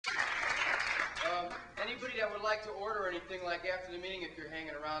Anybody that would like to order anything, like after the meeting, if you're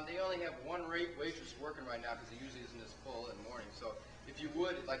hanging around, they only have one waitress working right now because it usually isn't as full in the morning. So if you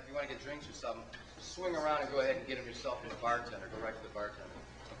would, like if you want to get drinks or something, swing around and go ahead and get them yourself from the bartender. Go right to the bartender.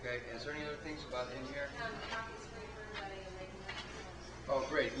 Okay? And is there any other things about in here? Oh,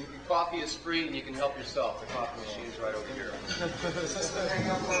 great. Coffee is free and you can help yourself. The coffee machine is right over here.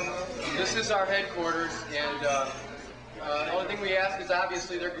 This is our headquarters, and the only thing we ask is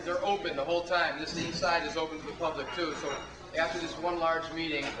obviously they're open the whole time. This inside is open to the public too. So after this one large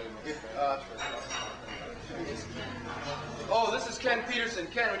meeting, oh, this is Ken Peterson.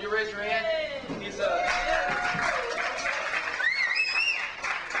 Ken, would you raise your hand? He's head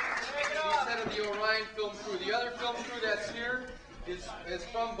of the Orion film crew. The other film crew that's here is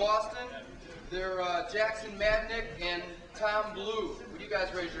from Boston. They're Jackson Madnick and Tom Blue. Would you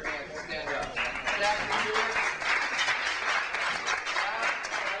guys raise your hands and stand up? Jackson here.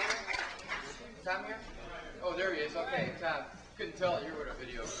 Tom here? Oh, there he is. Okay, Tom. Couldn't tell you were a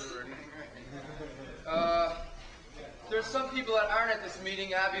video crew or anything, right? There's some people that aren't at this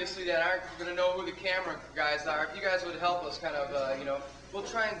meeting, obviously, that aren't going to know who the camera guys are. If you guys would help us kind of, we'll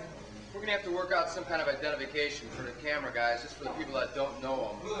try and, we're going to have to work out some kind of identification for the camera guys, just for the people that don't know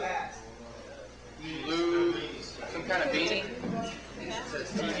them. Blue hats. Blue, some kind of beanie? It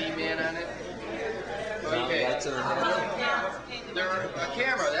says TV man on it. Okay. They're a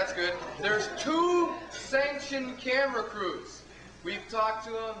camera, that's good. There's 2 sanctioned camera crews. We've talked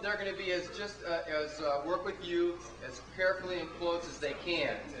to them. They're going to be as work with you as carefully and close as they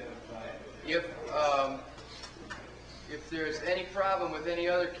can. If there's any problem with any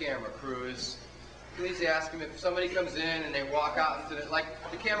other camera crews, please ask them. If somebody comes in and they walk out into like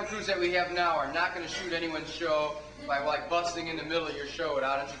the camera crews that we have now are not going to shoot anyone's show by like busting in the middle of your show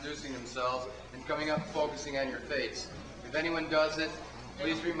without introducing themselves and coming up and focusing on your face. If anyone does it,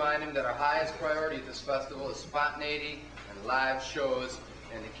 please remind them that our highest priority at this festival is spontaneity and live shows,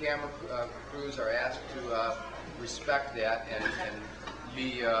 and the camera crews are asked to respect that and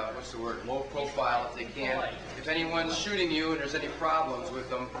be, low profile if they can. If anyone's shooting you and there's any problems with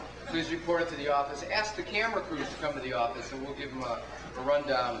them, please report it to the office. Ask the camera crews to come to the office and we'll give them a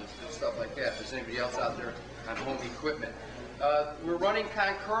rundown and stuff like that if there's anybody else out there on home equipment. We're running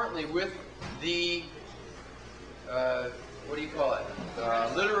concurrently with the, what do you call it,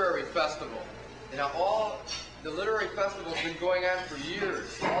 literary festival. Now the literary festival has been going on for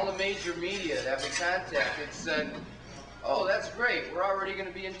years. All the major media that we contacted said, oh, that's great. We're already going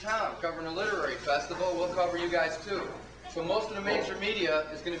to be in town covering a literary festival. We'll cover you guys too. So most of the major media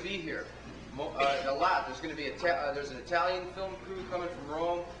is going to be here. A lot. There's going to be there's an Italian film crew coming from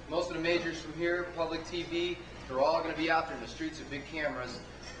Rome. Most of the majors from here, public TV, they're all going to be out there in the streets with big cameras.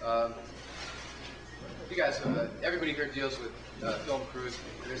 You guys, everybody here deals with film crews.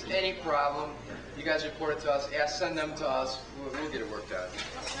 If there's any problem, you guys report it to us. Send them to us. We'll get it worked out.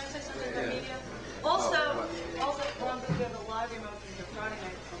 Can I say something about media? Also, on the live remote from the Friday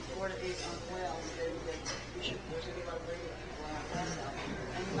night from 4 to 8 on Wales, we should be about radio people on Wales now.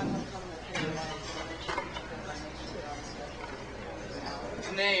 And you might want to come in the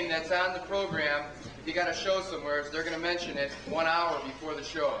camera. Name that's on the program. If you got a show somewhere, they're going to mention it 1 hour before the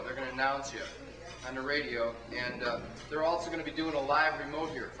show. They're going to announce you on the radio, and they're also going to be doing a live remote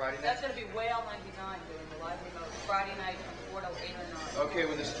here Friday night. That's going to be Whale 99 doing the live remote Friday night from 4 to 8 or 9. Okay,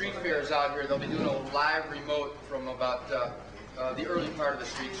 when the street fair is out here, they'll be doing a live remote from about the early part of the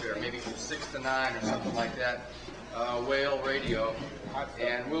street fair, maybe from 6 to 9 or something like that. Whale Radio,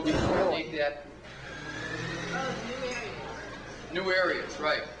 and we'll be coordinating that. New areas,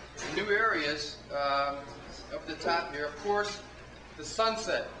 right? New areas up the top here. Of course, the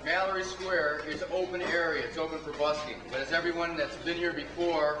Sunset, Mallory Square, is an open area. It's open for busking. But as everyone that's been here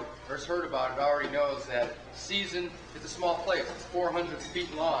before or has heard about it already knows, that season, it's a small place. It's 400 feet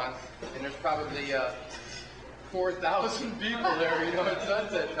long, and there's probably 4,000 people there, at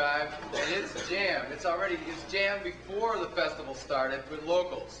sunset time, and it's jammed. It's jammed before the festival started with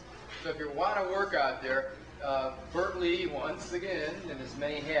locals. So if you want to work out there, Bert Lee, once again, in his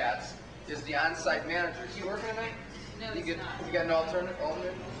many hats, is the on-site manager. Is he working tonight? No, he's not. You got an alternate?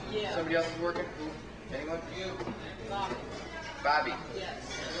 Yeah. Somebody else is working? Who? Anyone? You? Bobby. Bobby. Yes.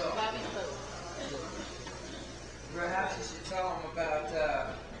 Bobby Pope. Perhaps you should tell them about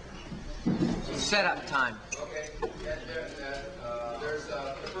setup time. Okay. There's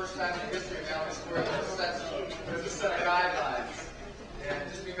the first time in history of Mallory Square there's a set of guidelines.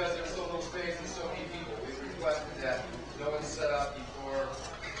 And just because there's so little space and so many people, we've requested that no one's set up before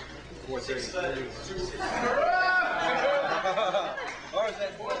 4:30. or is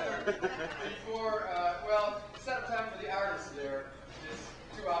that before, setup time for the artists there is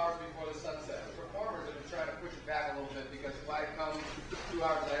 2 hours before the sunset. The performers are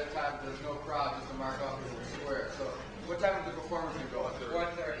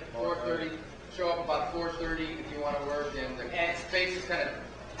just kind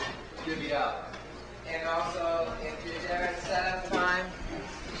of divvy out. And also, if you're there at setup time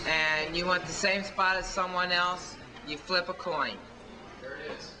and you want the same spot as someone else, you flip a coin. There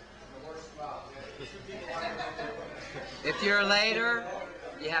it is. The worst spot. If you're later,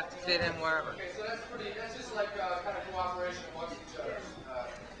 you have to fit in wherever. Okay, so that's just like kind of cooperation amongst each other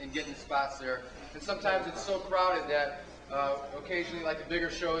and getting spots there. And sometimes it's so crowded that occasionally, like the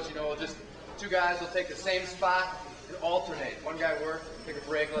bigger shows, you know, just two guys will take the same spot and alternate. One guy work, take a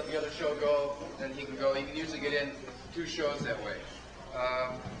break, let the other show go, then he can go. He can usually get in 2 shows that way.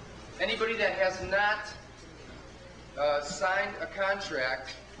 Anybody that has not signed a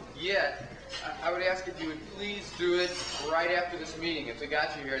contract yet, I would ask if you would please do it right after this meeting. If they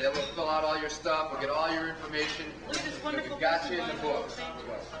got you here, then we'll fill out all your stuff, we'll get all your information. Look at this And wonderful we got person you in the behind books. us. Thank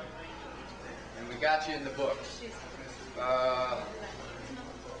you. And we got you in the books.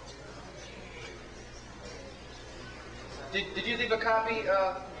 Did you leave a copy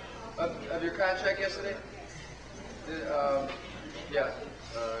of your contract yesterday? Yeah.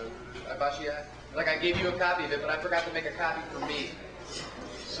 Abashia? Like I gave you a copy of it, but I forgot to make a copy for me.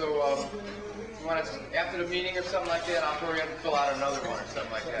 So, you want to, after the meeting or something like that, I'll hurry up and fill out another one or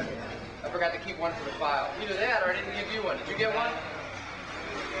something like that. I forgot to keep one for the file. Either that or I didn't give you one. Did you get one?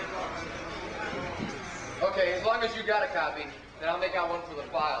 Okay, as long as you got a copy, then I'll make out one for the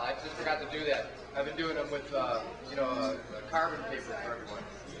file. I just forgot to do that. I've been doing them with, you know, carbon paper for everyone.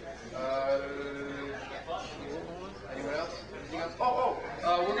 Anyone else? Anything else?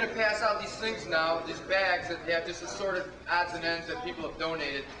 We're going to pass out these things now, these bags that have just assorted odds and ends that people have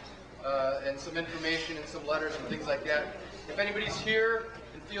donated, and some information and some letters and things like that. If anybody's here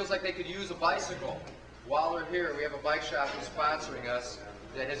and feels like they could use a bicycle, while they're here, we have a bike shop who's sponsoring us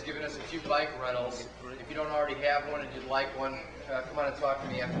that has given us a few bike rentals. If you don't already have one and you'd like one, come on and talk to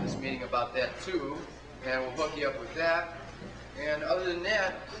me after this meeting about that too, and we'll hook you up with that. And other than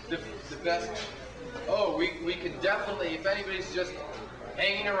that, the best, we can definitely, if anybody's just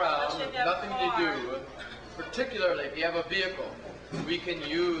hanging around, nothing to do, particularly if you have a vehicle, we can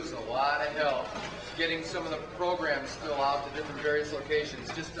use a lot of help getting some of the programs still out to different various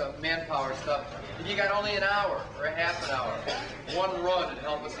locations, just manpower stuff. If you got only an hour or a half an hour, one run would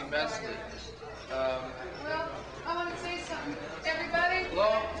help us immensely. Well, I want to say something. Everybody,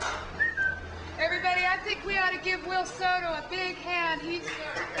 Hello? everybody, I think we ought to give Will Soto a big hand. He's done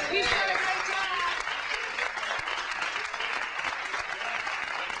a great job.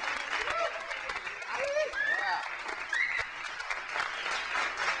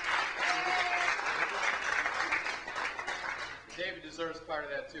 David deserves part of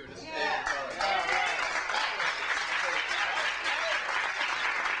that too. This is David Keller.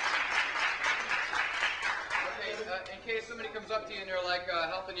 Okay, in case somebody comes up to you and they're like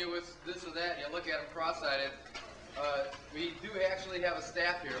helping you with this or that, and you look at them cross-eyed, we do actually have a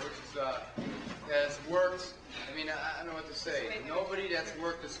staff here which has worked. I mean, I don't know what to say. Nobody that's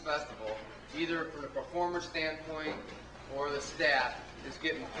worked this festival, either from the performer standpoint or the staff, is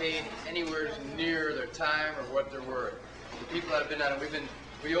getting paid anywhere near their time or what they're worth. The people that have been on it,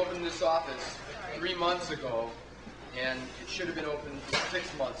 we opened this office 3 months ago, and it should have been opened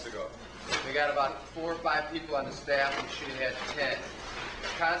 6 months ago. We got about 4 or 5 people on the staff, we should have had 10.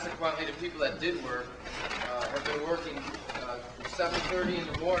 Consequently, the people that did work have been working from 7:30 in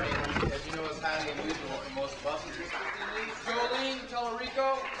the morning, as you know is highly unusual in most buses. Jolene,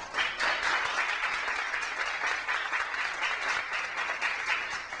 Tellerico.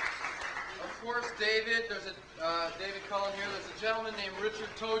 Of course, David, there's a David Cullen here. There's a gentleman named Richard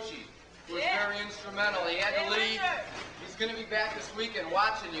Tochi who was very instrumental. He had to leave. He's going to be back this weekend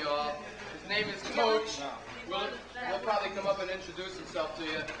watching you all. His name is Coach. He'll probably come up and introduce himself to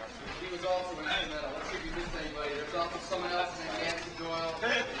you. He was also instrumental. Let's see if you missed anybody. There's also someone else named Nancy Doyle.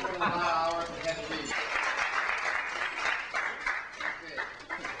 Put in a lot of hours and had to leave.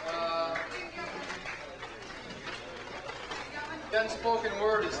 The unspoken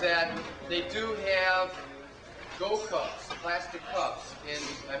word is that they do have go cups, plastic cups,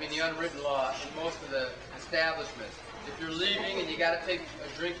 the unwritten law in most of the establishments. If you're leaving and you got to take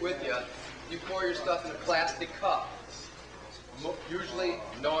a drink with you, you pour your stuff in a plastic cup. Usually,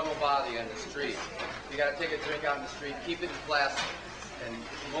 no one will bother you on the street. You got to take a drink out in the street, keep it in plastic, and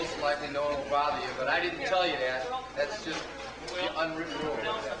most likely no one will bother you. But I didn't tell you that. That's just the unwritten rule.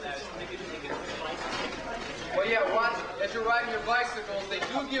 Well, yeah, watch, as you're riding your bicycles, they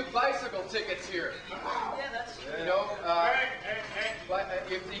do give bicycle tickets here. Yeah, that's true. You know,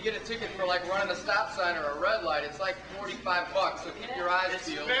 if you get a ticket for like running a stop sign or a red light, it's like $45, so keep your eyes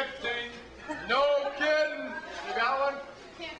peeled. No